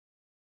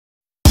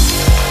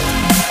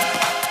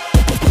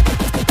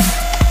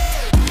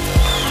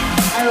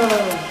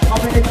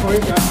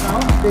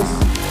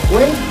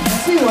Wait and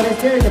see what is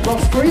there in the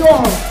box for you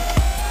all.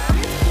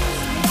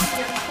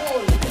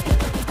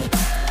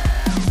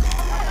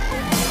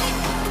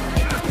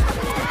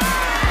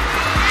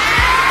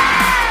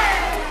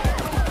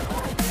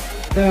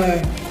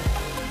 The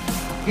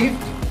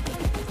gift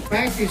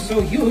bag is so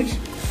huge.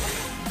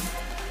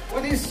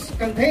 What is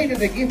contained in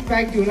the gift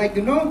bag? Do you like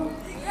to know?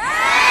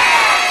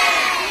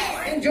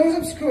 Yes! In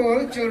Joseph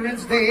School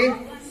Children's Day,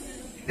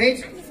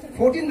 date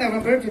 14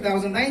 November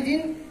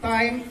 2019,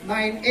 time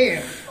 9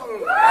 a.m.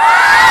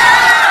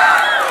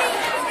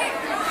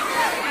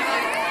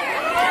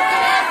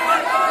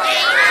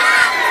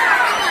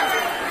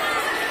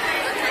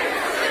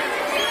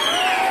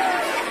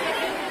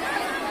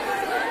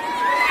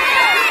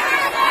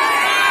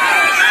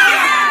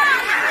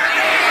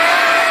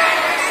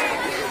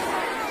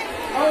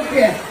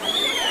 Okay,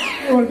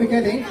 you will be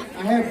getting,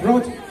 I have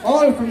brought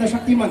all from the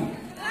Shaktiman.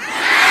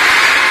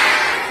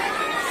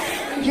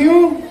 Thank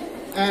you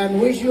and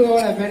wish you all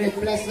a very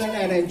pleasant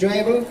and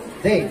enjoyable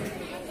day.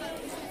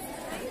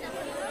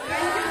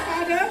 Thank you,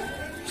 Father,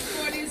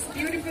 for this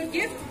beautiful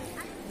gift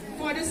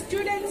for the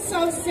students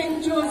of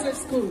St. Joseph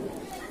School.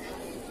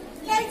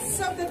 Next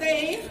of the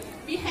day,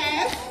 we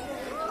have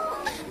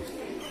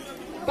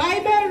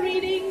Bible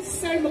reading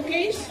Sir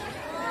Mukesh,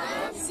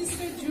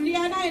 Sister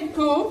Juliana and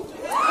Co.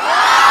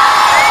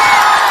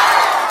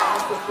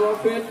 The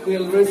prophet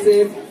will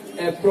receive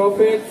a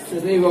prophet's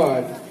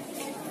reward,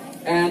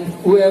 and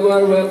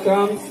whoever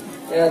welcomes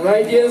a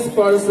righteous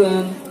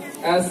person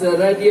as the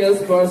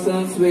righteous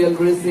persons will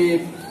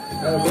receive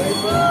a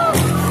reward.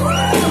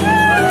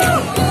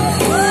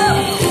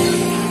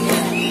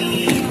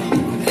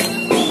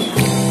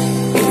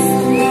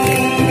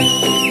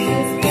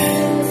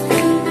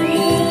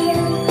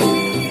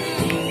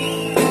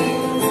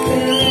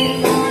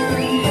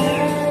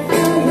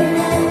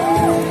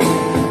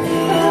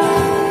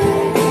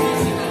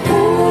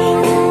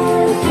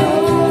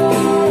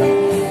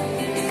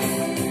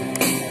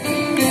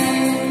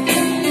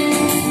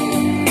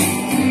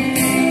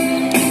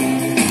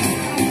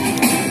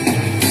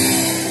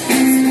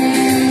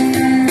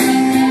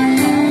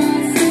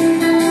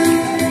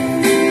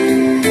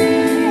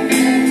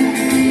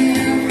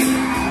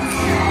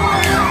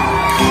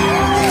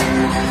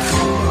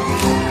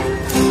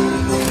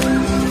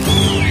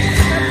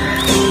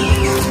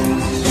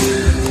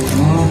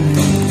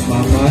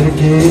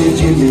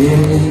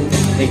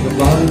 एक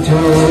बाल्टो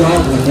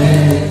अपने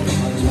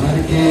मर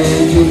के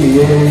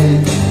जुलिए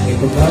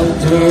एक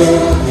बाल्टो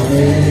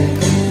अपने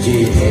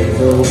जीने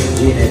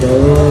दो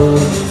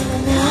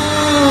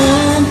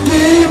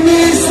Give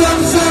me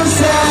some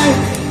sunshine,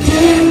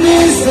 give me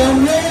some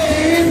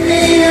rain, give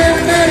me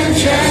another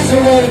chance to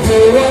want to do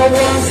it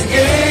once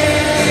again.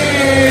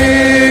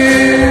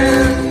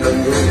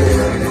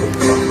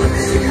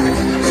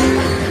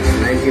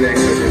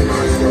 99%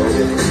 Mars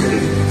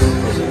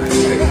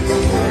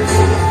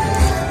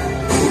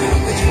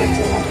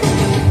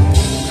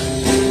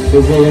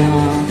गया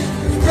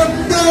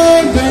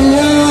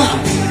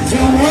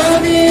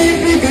जवानी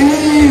भी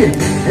गई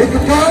एक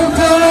पल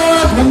तो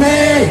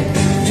हमें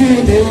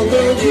जीने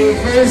दो जी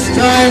first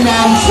time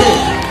I'm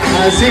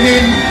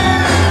singing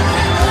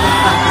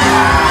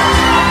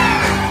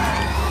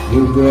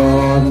you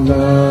got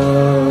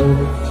love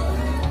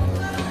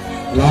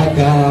like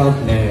I've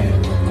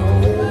never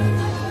known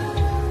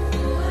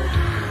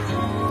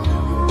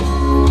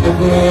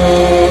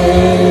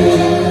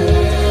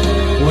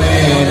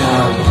when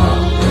I'm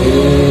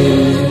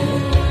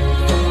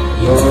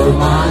you're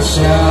my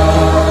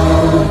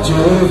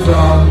shelter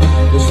from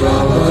the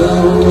trouble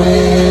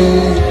away.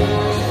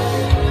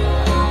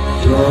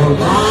 You're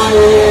my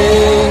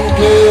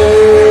anchor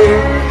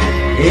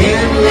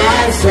in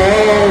life's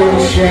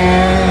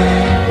ocean.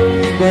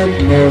 But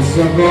most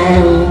of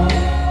all,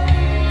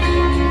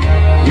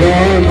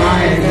 you're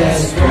my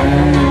best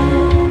friend.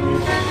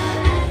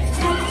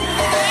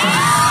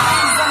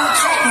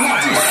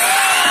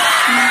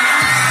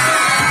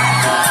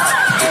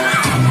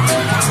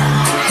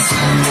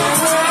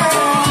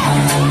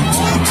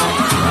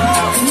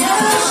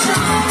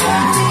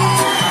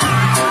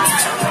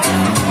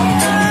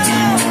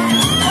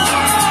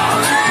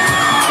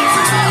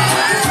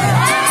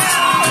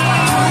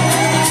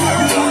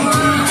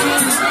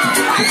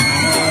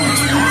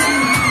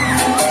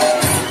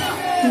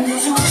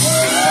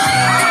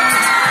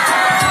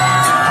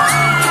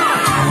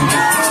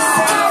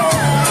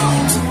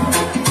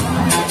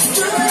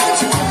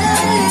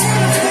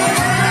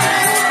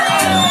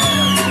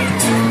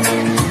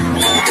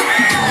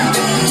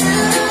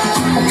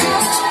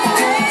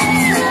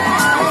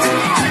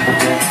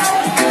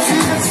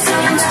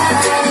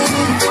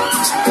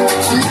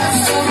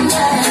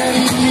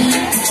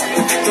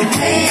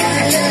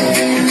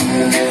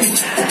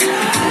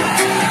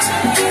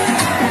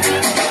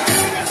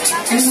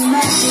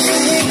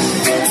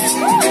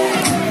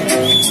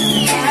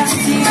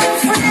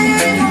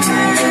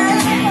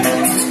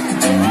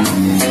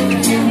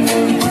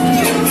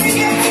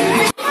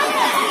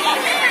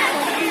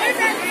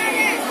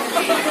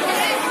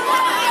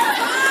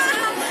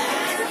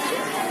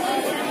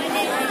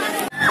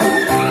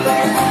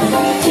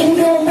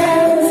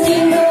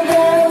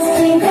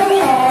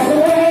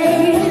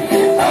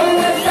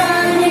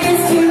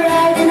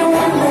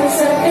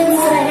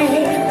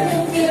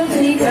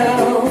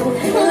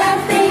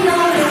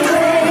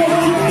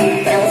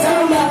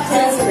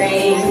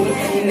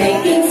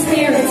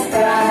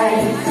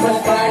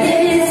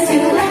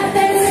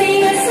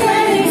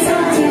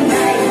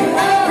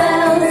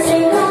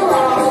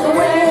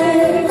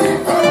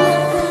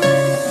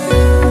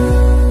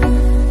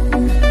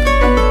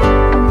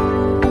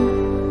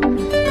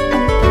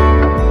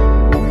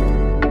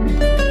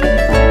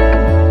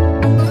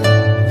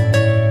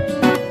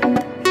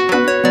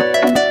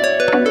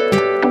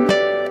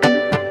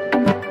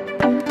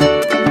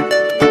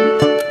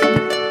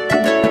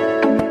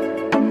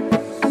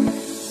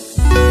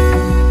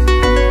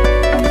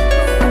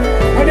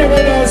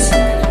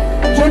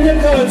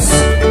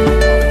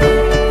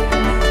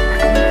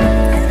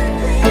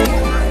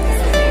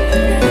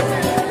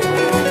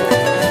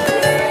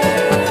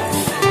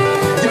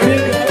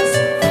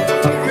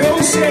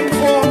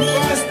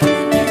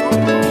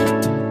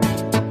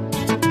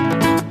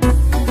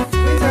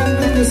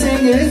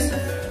 song is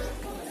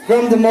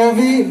from the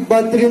movie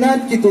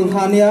Badrinath Ki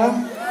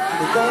Dulhania.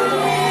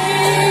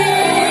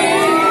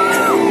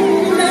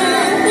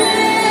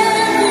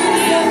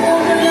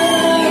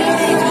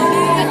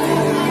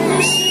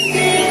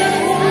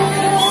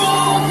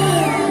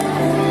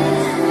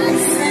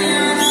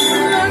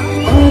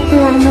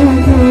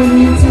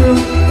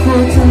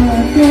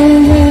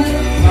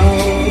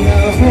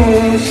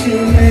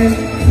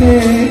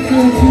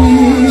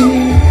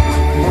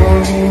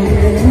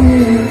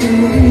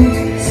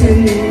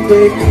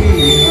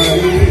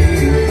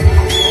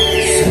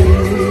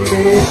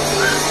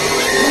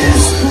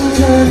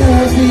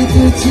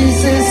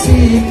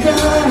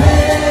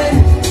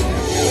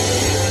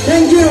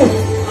 Thank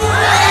you.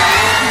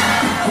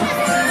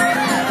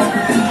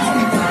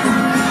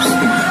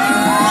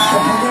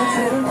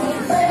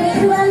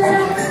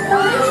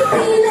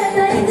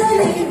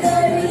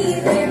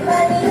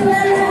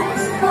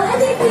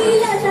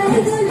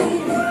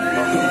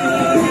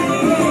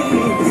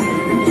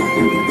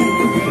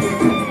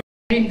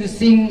 To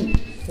sing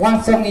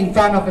one song in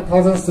front of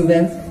 1,000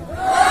 students.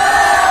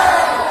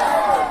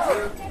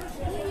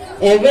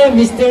 A very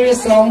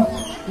mysterious song.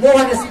 No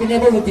one has been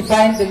able to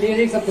define the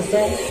lyrics of the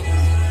song.